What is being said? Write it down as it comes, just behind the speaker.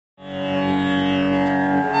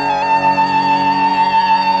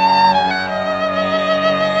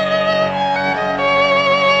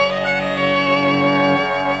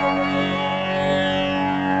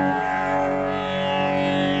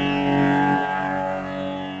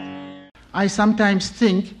I sometimes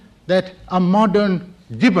think that a modern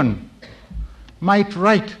Gibbon might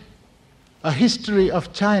write a history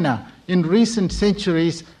of China in recent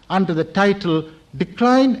centuries under the title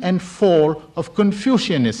Decline and Fall of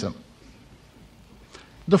Confucianism.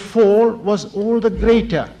 The fall was all the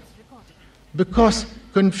greater because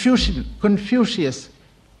Confucius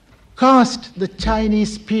cast the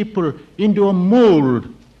Chinese people into a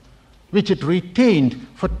mold which it retained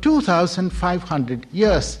for 2,500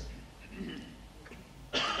 years.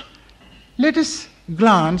 Let us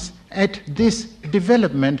glance at this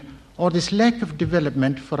development or this lack of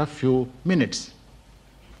development for a few minutes.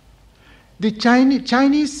 The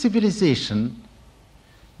Chinese civilization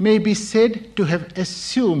may be said to have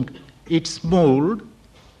assumed its mold,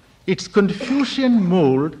 its Confucian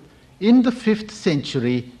mold, in the 5th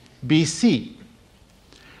century BC.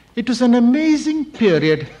 It was an amazing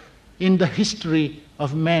period in the history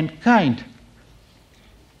of mankind.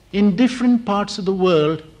 In different parts of the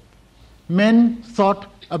world, men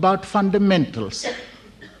thought about fundamentals.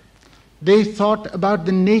 They thought about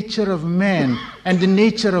the nature of man and the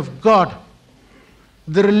nature of God,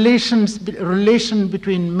 the relation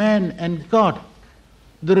between man and God,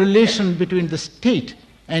 the relation between the state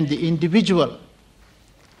and the individual.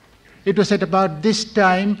 It was at about this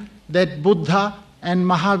time that Buddha and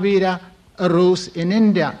Mahavira arose in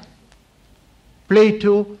India,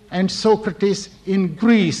 Plato and Socrates in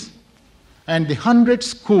Greece, and the 100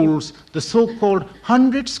 schools, the so-called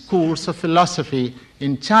 100 schools of philosophy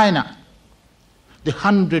in China. The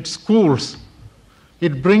 100 schools.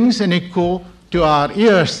 It brings an echo to our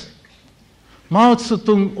ears. Mao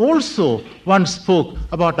Zedong also once spoke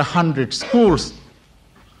about 100 schools.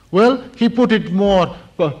 Well, he put it more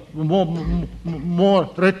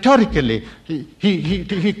rhetorically.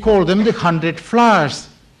 He called them the 100 flowers.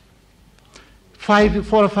 4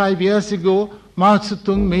 or 5 years ago, Mao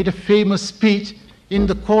Zedong made a famous speech in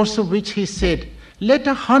the course of which he said, "Let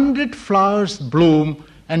 100 flowers bloom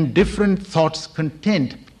and different thoughts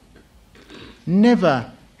contend." Never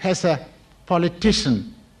has a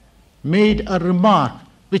politician made a remark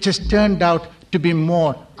which has turned out to be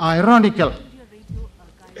more ironical.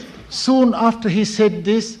 Soon after he said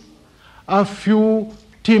this, a few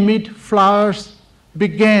timid flowers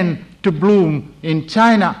began to bloom in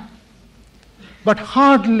China. But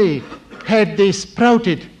hardly had they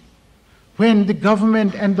sprouted when the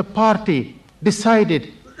government and the party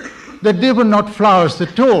decided that they were not flowers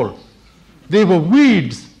at all. They were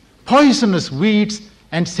weeds, poisonous weeds,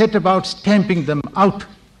 and set about stamping them out.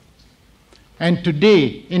 And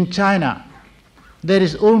today in China, there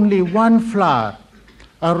is only one flower,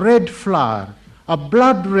 a red flower, a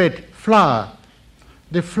blood red flower,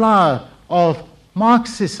 the flower of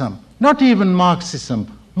Marxism, not even Marxism,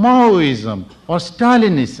 Maoism or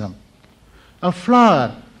Stalinism, a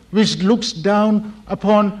flower which looks down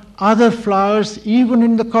upon other flowers even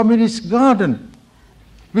in the communist garden,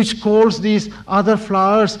 which calls these other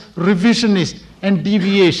flowers revisionist and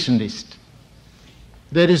deviationist.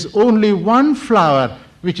 There is only one flower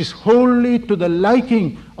which is wholly to the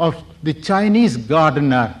liking of the Chinese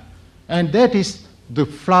gardener, and that is the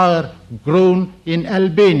flower grown in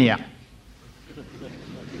Albania.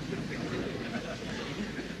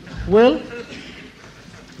 Well,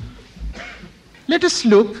 let us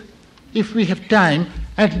look, if we have time,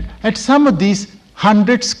 at some of these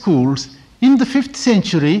 100 schools. In the 5th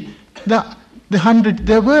century,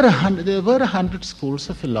 there were 100 schools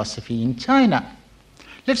of philosophy in China.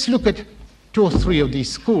 Let's look at 2 or 3 of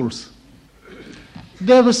these schools.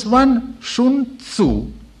 There was one Sun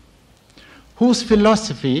Tzu, whose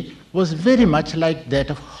philosophy was very much like that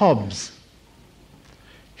of Hobbes.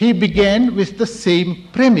 He began with the same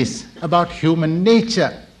premise about human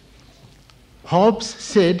nature. Hobbes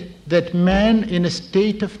said that man in a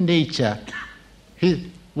state of nature,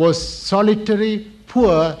 he was solitary,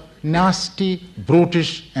 poor, nasty,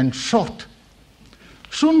 brutish, and short.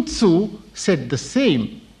 Sun Tzu said the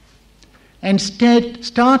same. And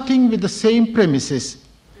starting with the same premises,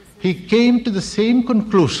 he came to the same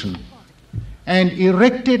conclusion and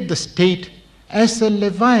erected the state as a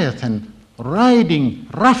leviathan riding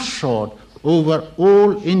roughshod over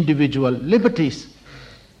all individual liberties.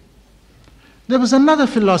 There was another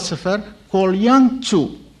philosopher called Yang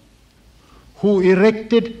Tzu, who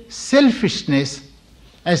erected selfishness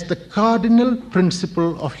as the cardinal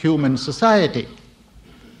principle of human society.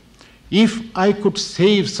 If I could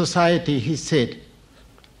save society, he said,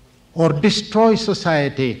 or destroy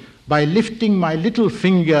society by lifting my little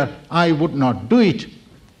finger, I would not do it.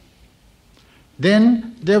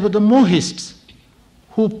 Then there were the Mohists,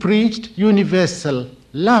 who preached universal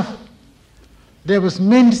love. There was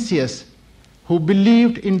Mencius, who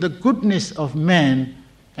believed in the goodness of man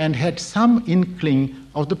and had some inkling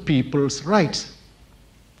of the people's rights.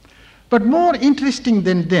 But more interesting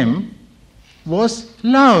than them was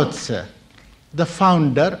Lao Tzu, the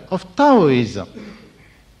founder of Taoism.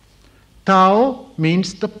 Tao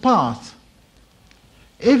means the path.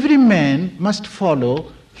 Every man must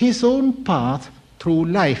follow his own path through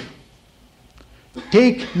life.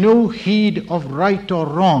 Take no heed of right or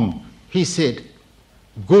wrong, he said,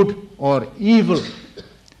 good or evil.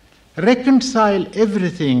 Reconcile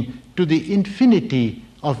everything to the infinity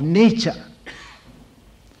of nature.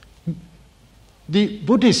 The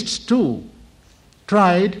Buddhists too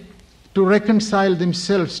tried to reconcile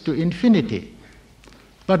themselves to infinity.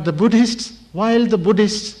 But while the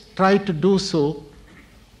Buddhists tried to do so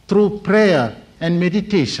through prayer and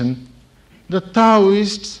meditation, the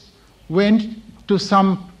Taoists went to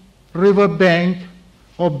some river bank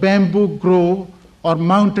or bamboo grove or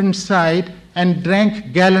mountainside and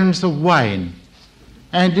drank gallons of wine.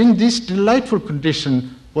 And in this delightful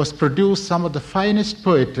condition was produced some of the finest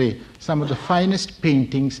poetry, some of the finest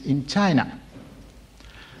paintings in China.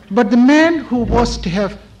 But the man who was to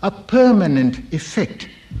have a permanent effect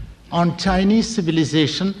on Chinese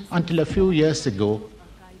civilization until a few years ago,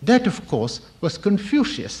 that of course was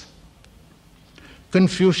Confucius.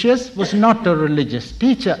 Confucius was not a religious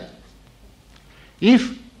teacher.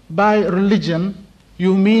 If by religion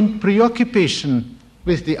you mean preoccupation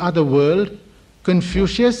with the other world,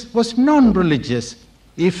 Confucius was non-religious,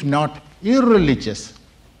 if not irreligious.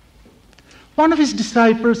 One of his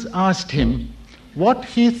disciples asked him what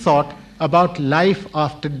he thought about life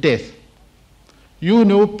after death. You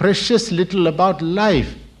know precious little about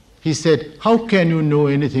life, he said. How can you know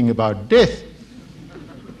anything about death?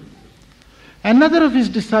 Another of his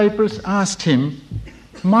disciples asked him,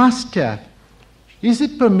 Master, is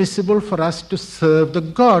it permissible for us to serve the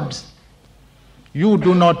gods? You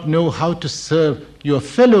do not know how to serve your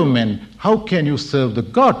fellow men. How can you serve the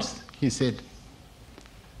gods? He said.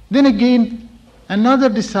 Then again, another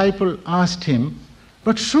disciple asked him,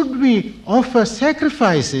 but should we offer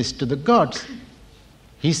sacrifices to the gods?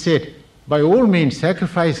 He said, by all means,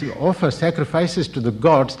 offer sacrifices to the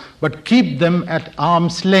gods, but keep them at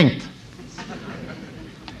arm's length.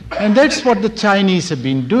 And that's what the Chinese have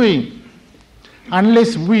been doing.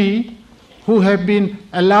 Unless we, who have been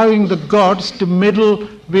allowing the gods to meddle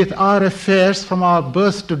with our affairs from our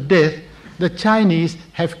birth to death, the Chinese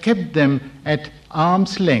have kept them at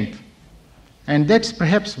arm's length. And that's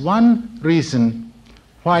perhaps one reason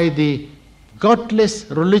why the godless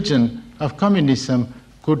religion of communism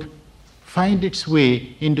could find its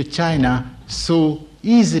way into China so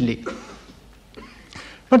easily.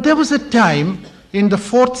 But there was a time in the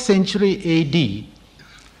 4th century AD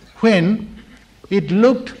when it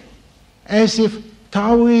looked as if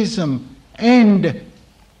Taoism and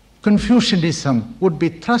Confucianism would be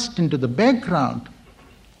thrust into the background.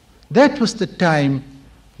 That was the time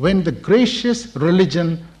when the gracious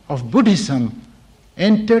religion of Buddhism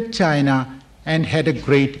entered China and had a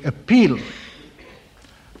great appeal.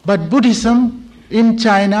 But Buddhism in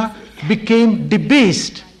China became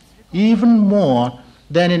debased even more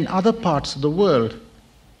than in other parts of the world.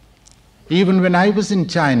 Even when I was in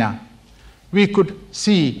China, we could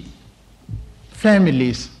see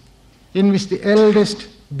families in which the eldest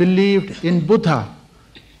believed in Buddha,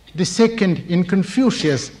 the second in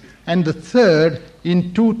Confucius, and the third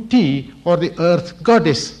in Tu Ti, or the earth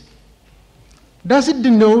goddess. Does it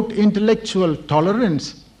denote intellectual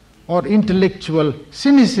tolerance or intellectual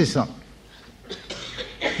cynicism?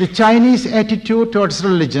 The Chinese attitude towards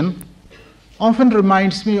religion often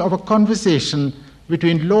reminds me of a conversation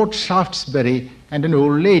between Lord Shaftesbury and an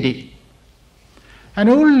old lady. An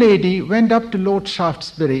old lady went up to Lord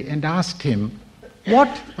Shaftesbury and asked him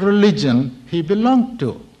what religion he belonged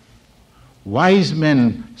to. Wise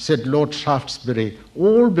men, said Lord Shaftesbury,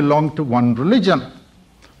 all belong to one religion.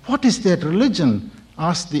 What is that religion?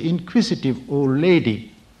 Asked the inquisitive old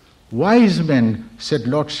lady. Wise men, said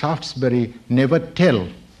Lord Shaftesbury, never tell.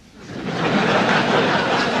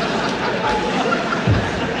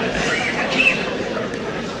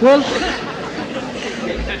 Well,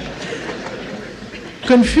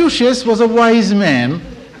 Confucius was a wise man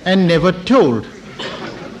and never told.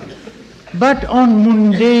 But on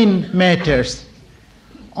mundane matters,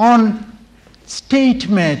 on state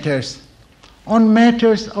matters, on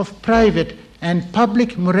matters of private and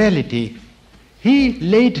public morality, he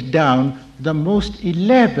laid down the most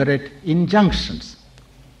elaborate injunctions.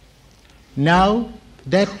 Now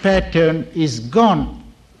that pattern is gone.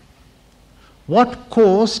 What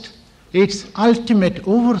caused its ultimate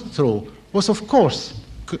overthrow was, of course,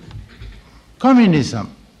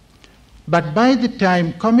 communism. But by the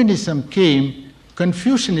time communism came,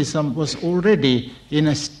 Confucianism was already in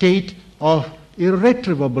a state of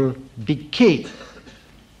irretrievable decay.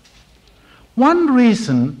 One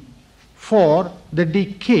reason for the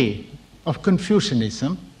decay of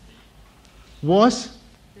Confucianism was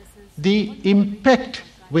the impact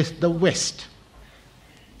with the West.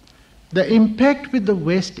 The impact with the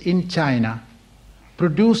West in China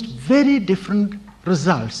produced very different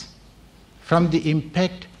results from the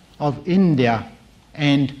impact of India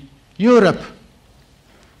and Europe.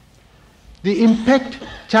 The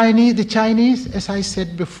Chinese, as I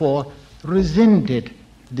said before, resented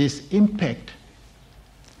this impact.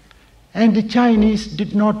 And the Chinese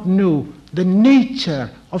did not know the nature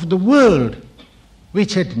of the world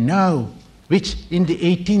which in the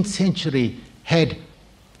 18th century had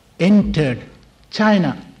entered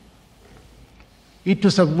China. It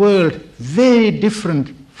was a world very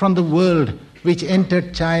different from the world which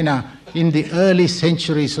entered China in the early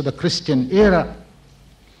centuries of the Christian era.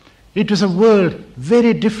 It was a world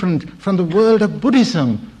very different from the world of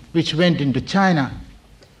Buddhism which went into China.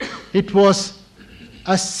 It was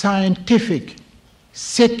a scientific,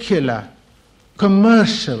 secular,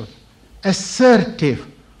 commercial, assertive,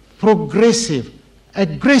 progressive,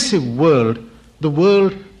 aggressive world, the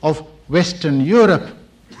world of Western Europe.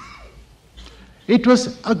 It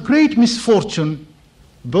was a great misfortune,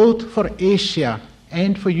 both for Asia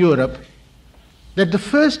and for Europe, that the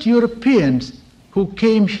first Europeans who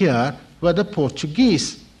came here were the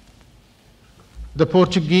Portuguese. The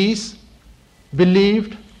Portuguese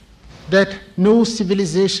believed that no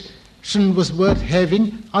civilization was worth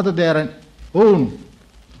having other than their own,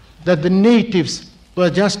 that the natives were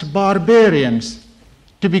just barbarians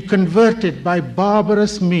to be converted by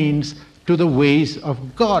barbarous means to the ways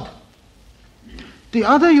of God. The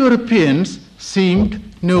other Europeans seemed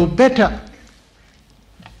no better.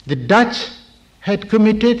 The Dutch had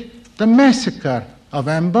committed the massacre of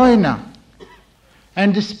Amboina,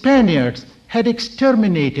 and the Spaniards had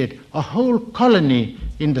exterminated a whole colony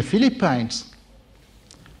in the Philippines,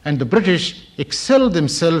 and the British excelled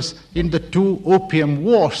themselves in the 2 Opium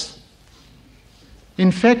Wars.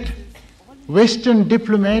 In fact, Western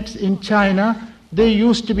diplomats in China, they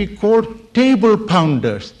used to be called table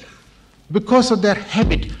pounders because of their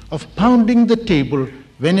habit of pounding the table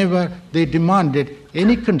whenever they demanded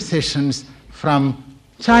any concessions from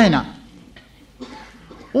China.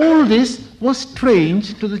 All this was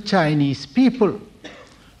strange to the Chinese people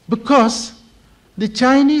because the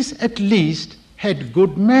Chinese at least had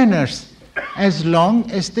good manners as long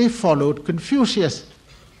as they followed Confucius.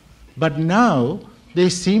 But now they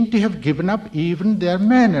seem to have given up even their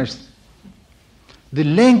manners. The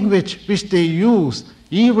language which they use,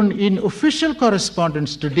 even in official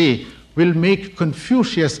correspondence today, will make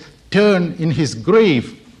Confucius turn in his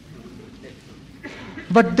grave.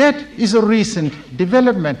 But that is a recent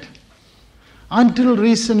development. Until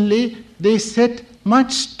recently, they set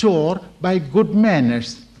much store by good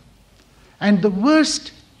manners. And the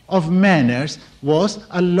worst of manners was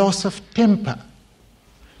a loss of temper.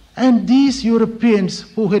 And these Europeans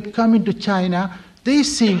who had come into China, they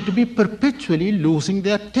seemed to be perpetually losing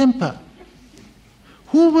their temper.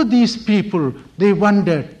 Who were these people, they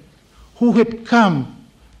wondered, who had come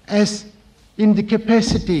as in the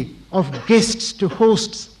capacity of guests to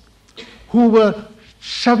hosts, who were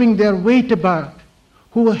shoving their weight about,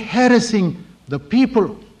 who were harassing the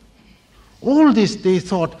people? All this, they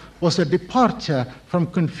thought, was a departure from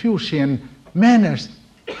Confucian manners.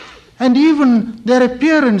 And even their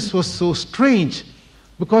appearance was so strange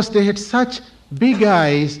because they had such big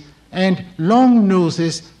eyes and long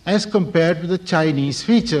noses as compared with the Chinese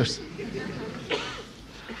features.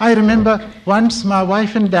 I remember once my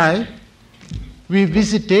wife and I, we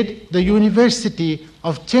visited the University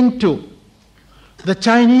of Chengdu. The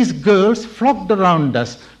Chinese girls flocked around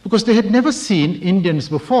us because they had never seen Indians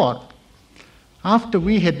before. After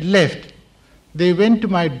we had left, they went to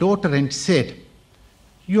my daughter and said,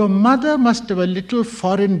 "Your mother must have a little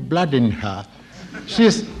foreign blood in her. She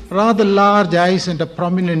has rather large eyes and a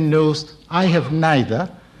prominent nose. I have neither.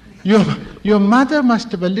 Your mother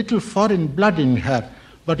must have a little foreign blood in her,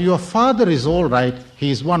 but your father is all right.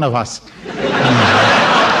 He is one of us."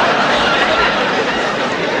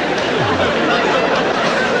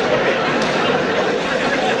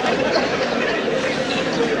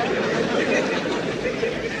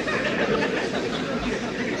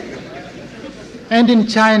 And in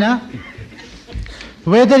China,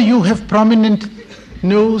 whether you have prominent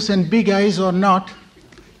nose and big eyes or not,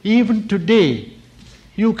 even today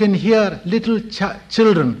you can hear little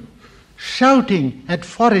children shouting at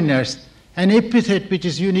foreigners an epithet which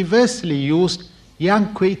is universally used,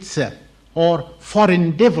 "Yang Kuei Tse," or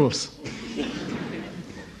foreign devils.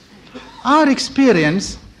 Our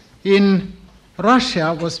experience in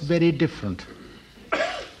Russia was very different.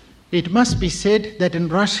 It must be said that in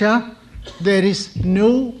Russia there is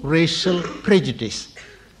no racial prejudice.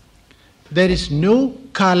 There is no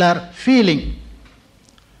color feeling.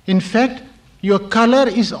 In fact, your color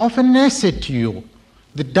is often an asset to you.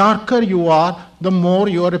 The darker you are, the more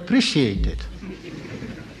you are appreciated.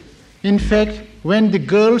 In fact, when the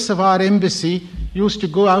girls of our embassy used to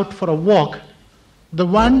go out for a walk, the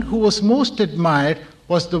one who was most admired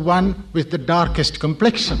was the one with the darkest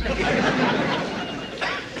complexion.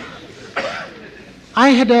 I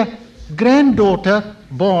had a granddaughter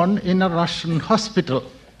born in a Russian hospital.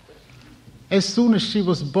 As soon as she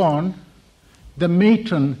was born, the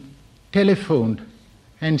matron telephoned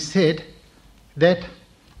and said that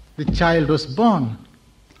the child was born.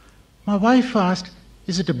 My wife asked,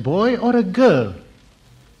 "Is it a boy or a girl?"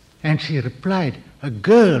 And she replied, "A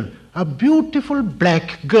girl, a beautiful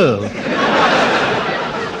black girl."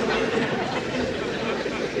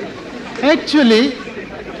 Actually,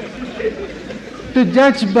 to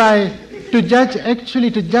judge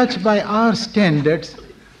by our standards,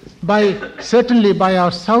 certainly by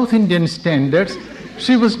our South Indian standards,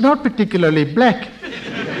 she was not particularly black.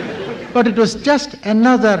 But it was just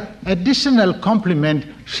another additional compliment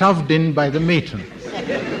shoved in by the matron.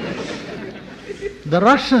 The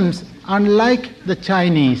Russians, unlike the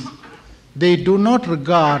Chinese, they do not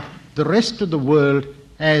regard the rest of the world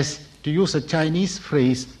as, to use a Chinese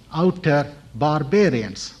phrase, outer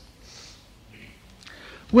barbarians.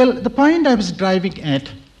 Well, the point I was driving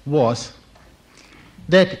at was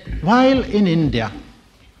that while in India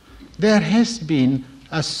there has been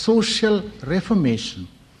a social reformation,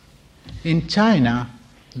 in China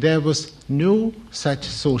there was no such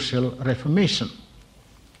social reformation.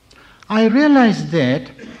 I realized that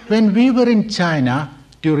when we were in China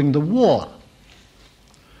during the war.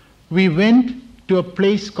 We went to a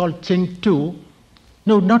place called Chengdu,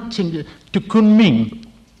 no, not Chengdu, to Kunming,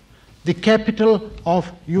 the capital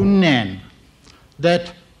of Yunnan,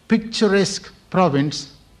 that picturesque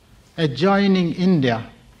province adjoining India,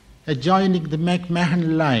 adjoining the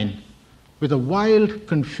McMahon line, with a wild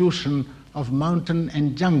confusion of mountain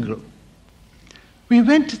and jungle. We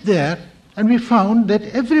went there and we found that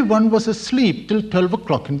everyone was asleep till 12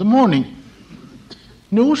 o'clock in the morning.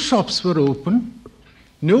 No shops were open,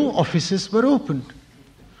 no offices were opened.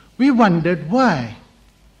 We wondered why.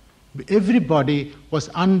 Everybody was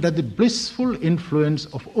under the blissful influence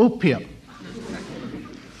of opium.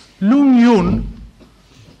 Lung Yun,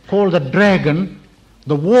 called the Dragon,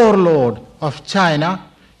 the warlord of China,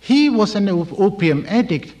 he was an opium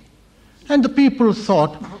addict. And the people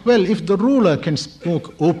thought, well, if the ruler can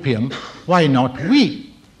smoke opium, why not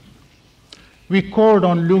we? We called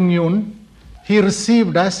on Lung Yun. He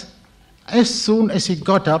received us as soon as he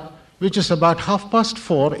got up, which was about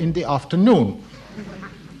 4:30 in the afternoon.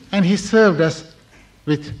 And he served us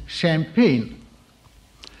with champagne.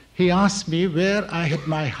 He asked me where I had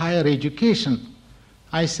my higher education.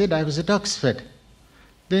 I said I was at Oxford.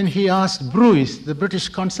 Then he asked Bruce, the British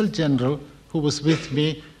Consul General, who was with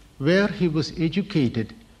me, where he was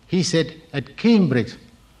educated. He said, at Cambridge.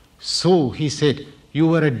 So, he said, you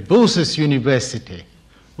were at Bose's University,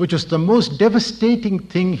 which was the most devastating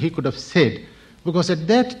thing he could have said, because at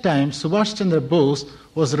that time, Subhash Chandra Bose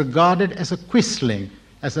was regarded as a quisling,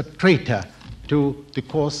 as a traitor to the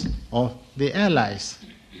cause of the Allies.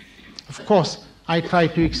 Of course, I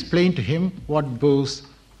tried to explain to him what Bose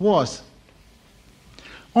was.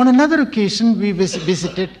 On another occasion, we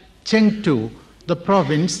visited Chengdu, the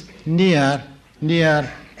province near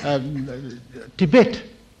Tibet.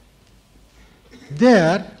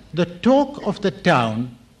 There, the talk of the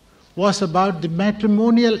town was about the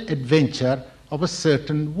matrimonial adventure of a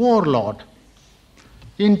certain warlord.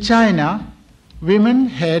 In China, women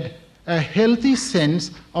had a healthy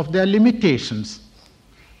sense of their limitations.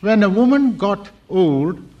 When a woman got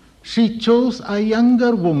old, she chose a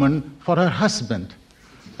younger woman for her husband,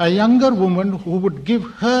 a younger woman who would give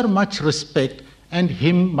her much respect and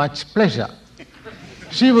him much pleasure.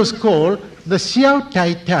 She was called the Xiao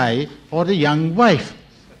Tai Tai, or the young wife.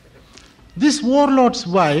 This warlord's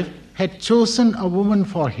wife had chosen a woman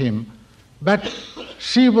for him, but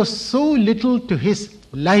she was so little to his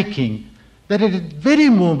liking that at that very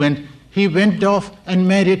moment he went off and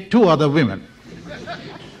married 2 other women.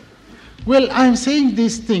 Well, I'm saying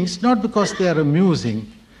these things not because they are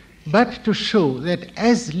amusing, but to show that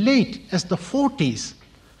as late as the 40s,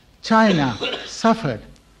 China suffered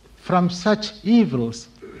from such evils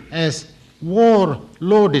as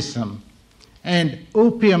warlordism and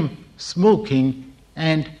opium smoking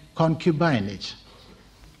and concubinage.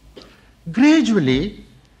 Gradually,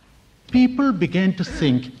 people began to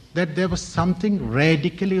think that there was something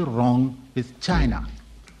radically wrong with China.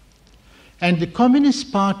 And the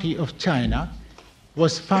Communist Party of China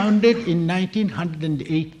was founded in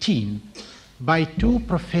 1918 by two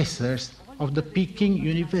professors of the Peking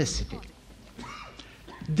University.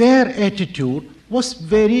 Their attitude was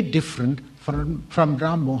very different from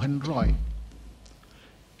Ram Mohan Roy.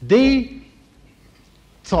 They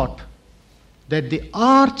thought that the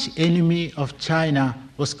arch enemy of China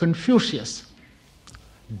was Confucius.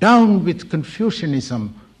 Down with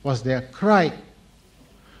Confucianism was their cry.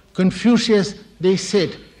 Confucius, they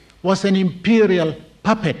said, was an imperial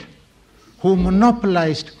puppet who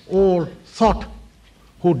monopolized all thought,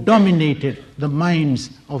 who dominated the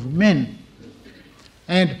minds of men.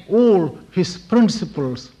 And all his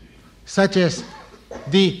principles, such as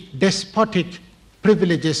the despotic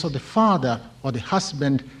privileges of the father or the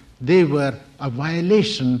husband, they were a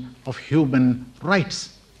violation of human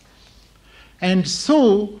rights. And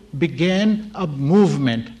so began a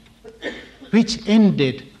movement which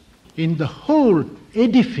ended in the whole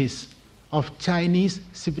edifice of Chinese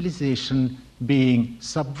civilization being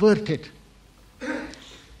subverted.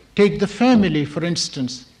 Take the family, for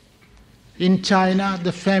instance. In China,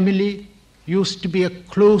 the family used to be a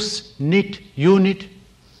close-knit unit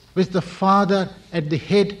with the father at the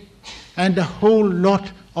head and a whole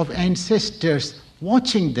lot of ancestors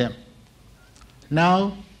watching them.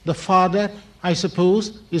 Now, the father, I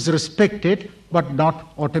suppose, is respected, but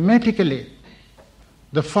not automatically.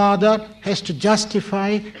 The father has to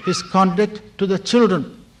justify his conduct to the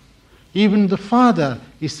children. Even the father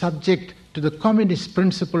is subject to the communist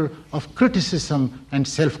principle of criticism and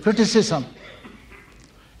self-criticism.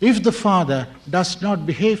 If the father does not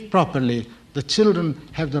behave properly, the children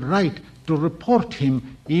have the right to report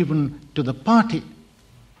him even to the party.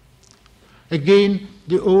 Again,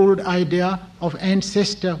 the old idea of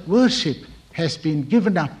ancestor worship has been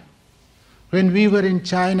given up. When we were in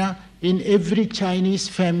China, in every Chinese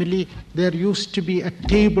family, there used to be a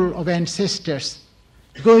table of ancestors,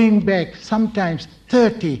 going back sometimes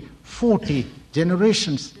 30, 40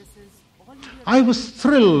 generations. I was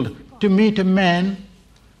thrilled to meet a man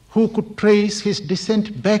who could trace his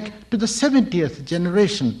descent back to the 70th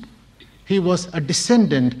generation. He was a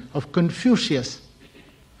descendant of Confucius.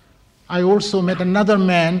 I also met another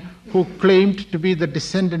man who claimed to be the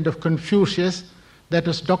descendant of Confucius. That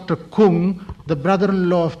was Dr. Kung, the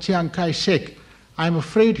brother-in-law of Chiang Kai-shek. I'm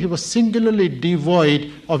afraid he was singularly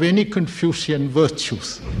devoid of any Confucian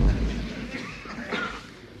virtues.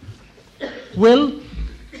 Well,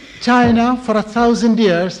 China for 1,000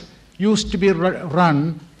 years used to be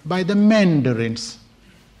run by the Mandarins,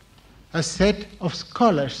 a set of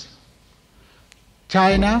scholars.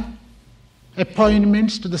 China,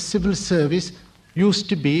 appointments to the civil service used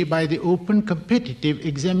to be by the open competitive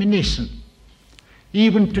examination.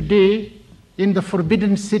 Even today, in the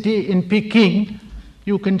Forbidden City in Peking,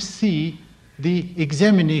 you can see the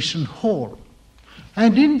examination hall.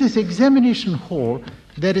 And in this examination hall,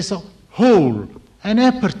 there is a hole, an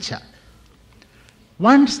aperture.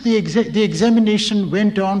 Once the examination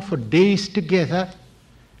went on for days together,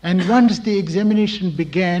 and once the examination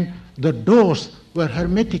began, the doors were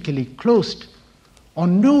hermetically closed.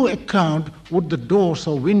 On no account would the doors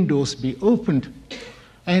or windows be opened.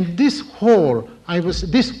 And this hole, I was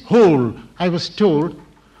told,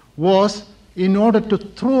 was in order to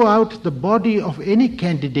throw out the body of any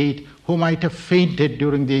candidate who might have fainted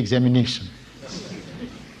during the examination.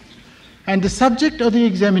 And the subject of the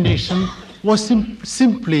examination was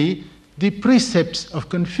simply the precepts of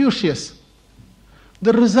Confucius.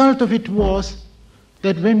 The result of it was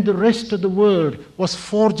that when the rest of the world was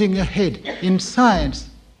forging ahead in science,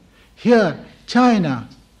 here China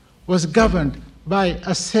was governed by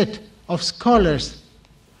a set of scholars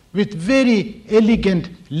with very elegant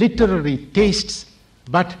literary tastes,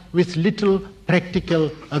 but with little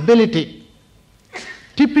practical ability.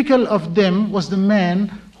 Typical of them was the man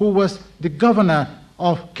who was the governor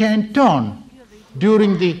of Canton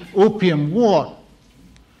during the Opium War.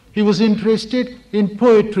 He was interested in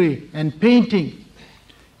poetry and painting.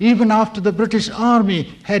 Even after the British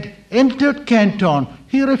Army had entered Canton,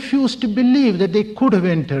 he refused to believe that they could have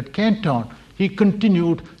entered Canton. He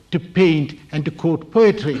continued to paint and to quote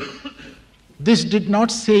poetry. This did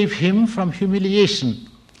not save him from humiliation.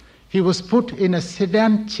 He was put in a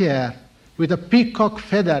sedan chair with a peacock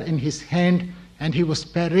feather in his hand, and he was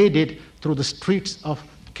paraded through the streets of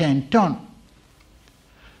Canton.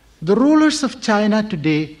 The rulers of China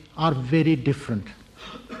today are very different.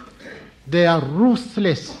 They are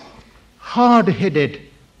ruthless, hard-headed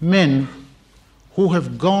men who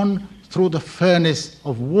have gone through the furnace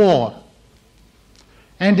of war.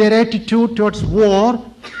 And their attitude towards war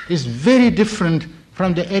is very different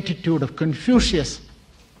from the attitude of Confucius.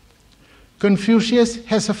 Confucius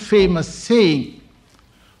has a famous saying,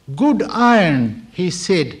 "Good iron," he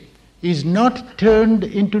said, "is not turned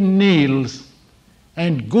into nails,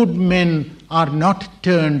 and good men are not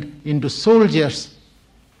turned into soldiers."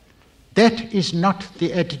 That is not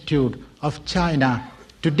the attitude of China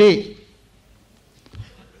today.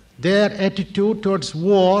 Their attitude towards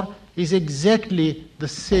war is exactly the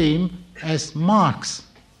same as Marx.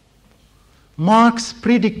 Marx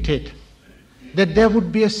predicted that there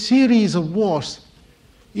would be a series of wars,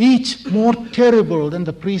 each more terrible than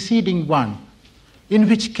the preceding one, in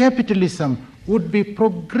which capitalism would be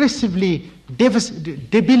progressively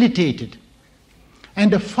debilitated,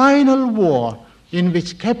 and a final war in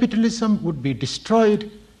which capitalism would be destroyed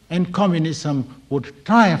and communism would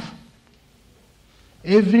triumph.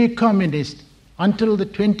 Every communist, until the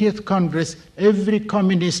 20th Congress, every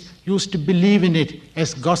communist used to believe in it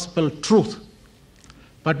as gospel truth.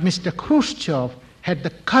 But Mr. Khrushchev had the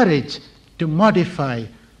courage to modify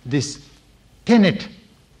this tenet.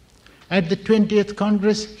 At the 20th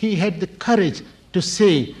Congress, he had the courage to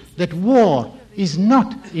say that war is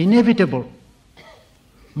not inevitable.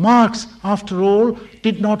 Marx, after all,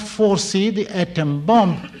 did not foresee the atom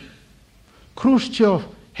bomb. Khrushchev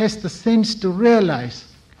has the sense to realize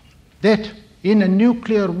that in a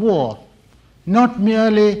nuclear war, not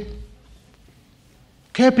merely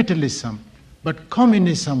capitalism, but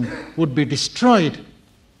communism would be destroyed.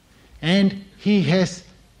 And he has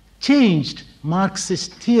changed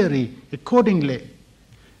Marxist theory accordingly.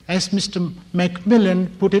 As Mr. Macmillan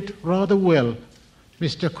put it rather well,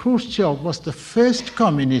 Mr. Khrushchev was the first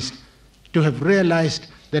communist to have realized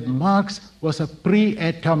that Marx was a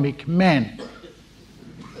pre-atomic man.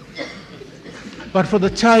 But for the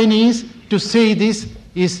Chinese, to say this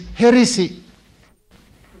is heresy.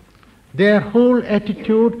 Their whole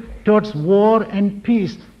attitude towards war and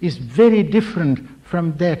peace is very different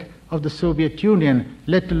from that of the Soviet Union,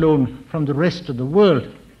 let alone from the rest of the world.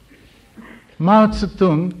 Mao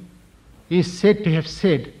Zedong is said to have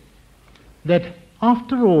said that,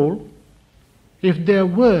 after all, if there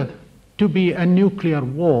were to be a nuclear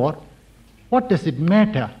war, what does it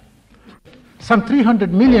matter? Some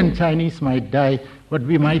 300 million Chinese might die, but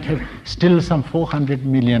we might have still some 400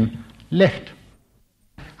 million left.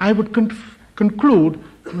 I would conclude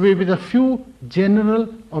with a few general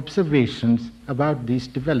observations about these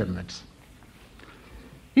developments.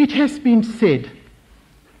 It has been said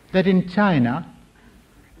that in China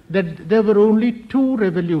that there were only two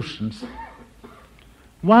revolutions.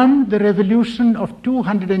 One, the revolution of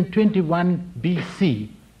 221 BC,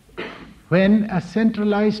 when a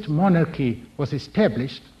centralized monarchy was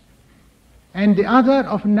established, and the other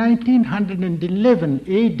of 1911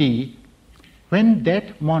 AD, when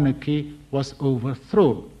that monarchy was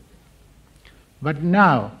overthrown. But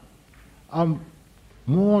now, a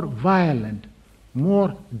more violent,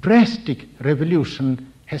 more drastic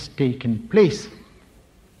revolution has taken place.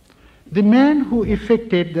 The man who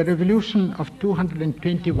effected the revolution of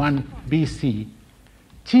 221 BC,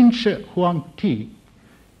 Qin Shi Huangdi,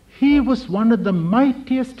 he was one of the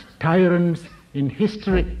mightiest tyrants in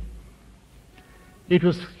history. It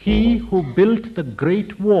was he who built the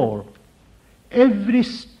Great Wall, every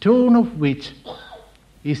stone of which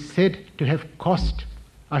is said to have cost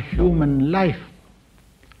a human life.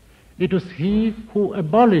 It was he who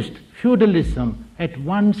abolished feudalism at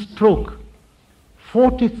one stroke.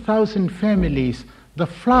 40,000 families, the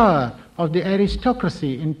flower of the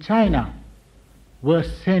aristocracy in China, were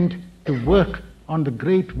sent to work on the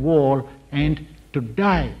Great Wall and to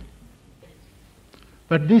die.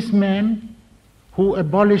 But this man who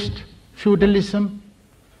abolished feudalism,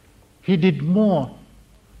 he did more.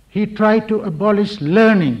 He tried to abolish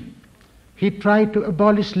learning. He tried to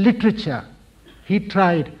abolish literature. He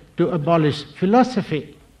tried to abolish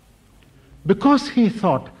philosophy, because he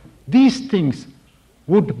thought these things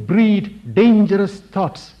would breed dangerous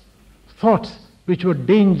thoughts, thoughts which were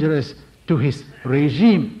dangerous to his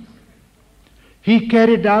regime. He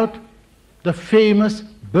carried out the famous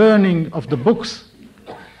burning of the books.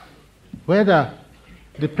 Whether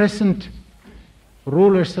the present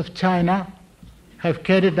rulers of China have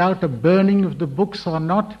carried out a burning of the books or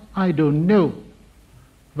not, I don't know.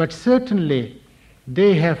 But certainly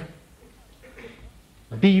they have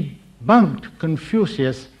debunked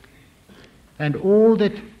Confucius and all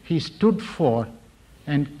that he stood for,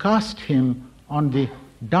 and cast him on the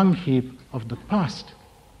dung heap of the past.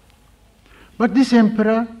 But this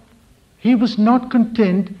emperor, he was not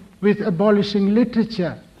content with abolishing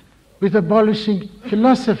literature. with abolishing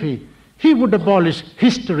philosophy. He would abolish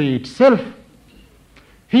history itself.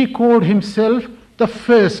 He called himself the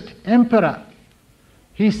first emperor.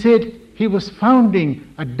 He said he was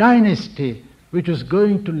founding a dynasty which was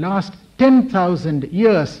going to last 10,000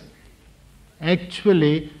 years.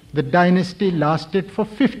 Actually, the dynasty lasted for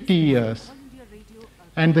 50 years.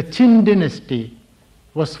 And the Qin dynasty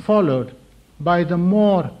was followed by the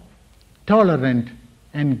more tolerant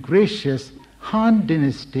and gracious Han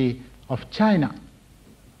dynasty of China.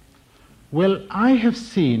 Well, I have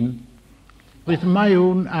seen with my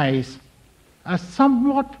own eyes a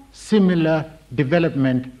somewhat similar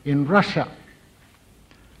development in Russia.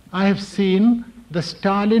 I have seen the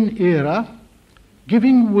Stalin era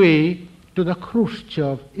giving way to the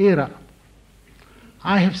Khrushchev era.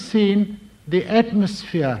 I have seen the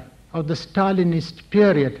atmosphere of the Stalinist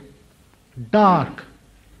period, dark,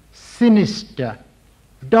 sinister,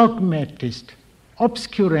 dogmatist,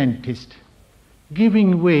 obscurantist,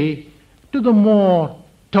 giving way to the more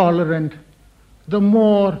tolerant, the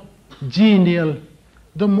more genial,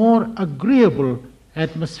 the more agreeable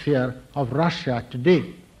atmosphere of Russia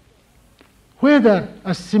today. Whether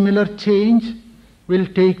a similar change will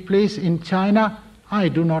take place in China, I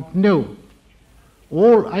do not know.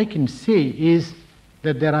 All I can say is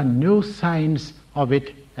that there are no signs of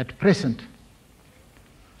it at present.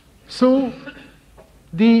 So,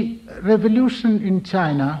 the revolution in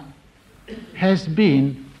China has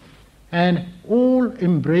been an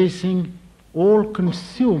all-embracing,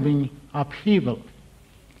 all-consuming upheaval.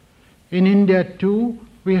 In India too,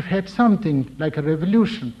 we have had something like a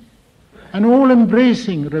revolution, an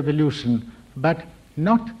all-embracing revolution, but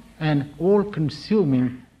not an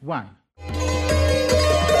all-consuming one.